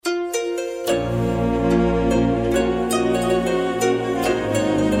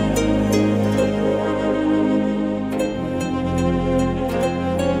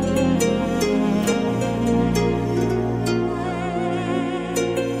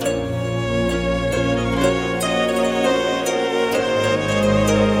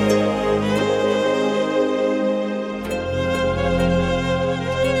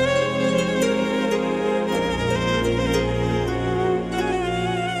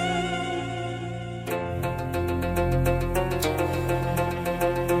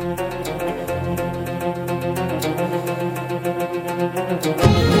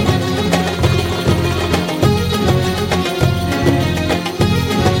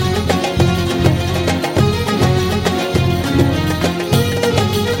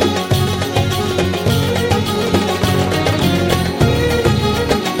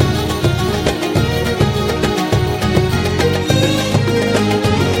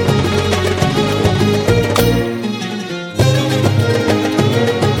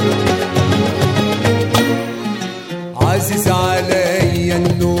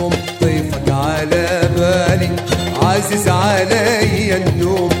علي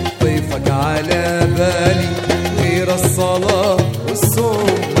النوم طيفك على بالي، غير الصلاة والصوم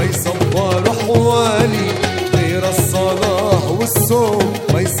ما يصبر أحوالي، غير الصلاة والصوم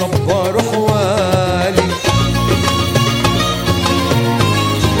ما يصبر أحوالي.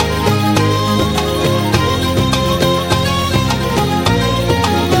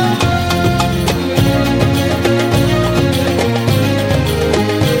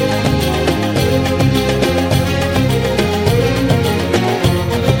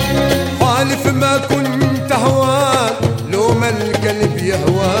 حالف ما كنت أهواك لو ما القلب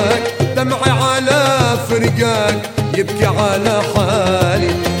يهواك، دمعي على فرقاك يبكي على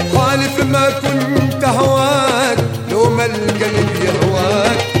حالي. حالف ما كنت أهواك لو ما القلب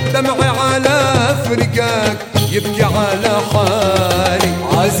يهواك، دمعي على فرقاك يبكي على حالي.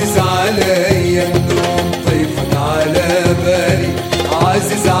 عازز علي النوم طيفك على بالي،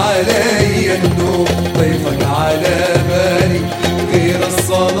 عازز علي النوم طيفك على بالي، غير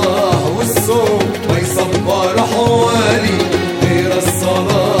الصلاة والصوم ما يصبر أحوالي، غير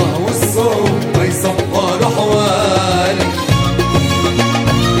الصلاة والصوم ما يصبر أحوالي.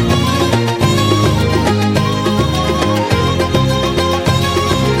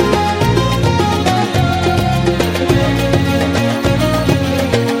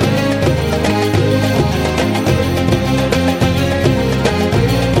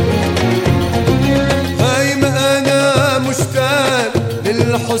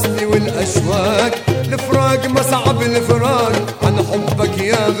 الحزن والأشواق الفراق ما صعب الفراق عن حبك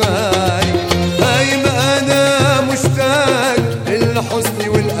يا غالي. هايم أنا مشتاق للحزن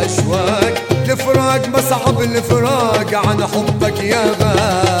والأشواق الفراق ما صعب الفراق عن حبك يا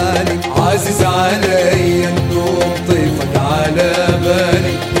غالي. عازز علي النوم طيفك على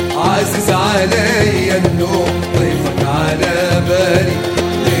بالي، عازز علي النوم طيفك على بالي،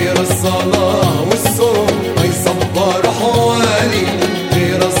 غير الصلاة والصوم ما يصبر أحوالي،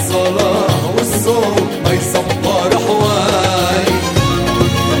 غير الصلاة والصوم ما يصبر أحوالي.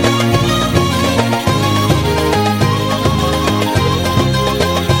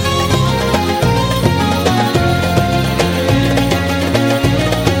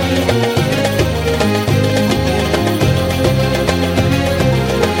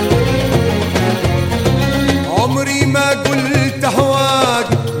 عمري ما قلت أهواك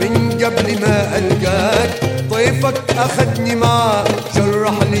من قبل ما ألقاك، طيفك أخدني معاك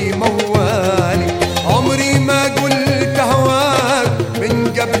جرح لي موالي. عمري ما قلت أهواك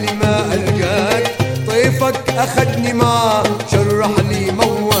من قبل ما ألقاك، طيفك أخدني معاك جرح لي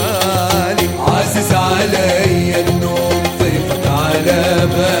موالي. عازز علي النوم طيفك على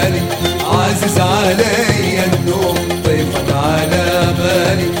بالي، عازز علي النوم طيفك على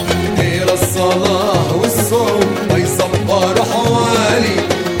بالي، غير الصلاة والصوم ما يصبر أحوالي،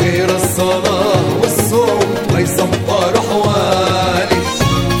 غير الصلاة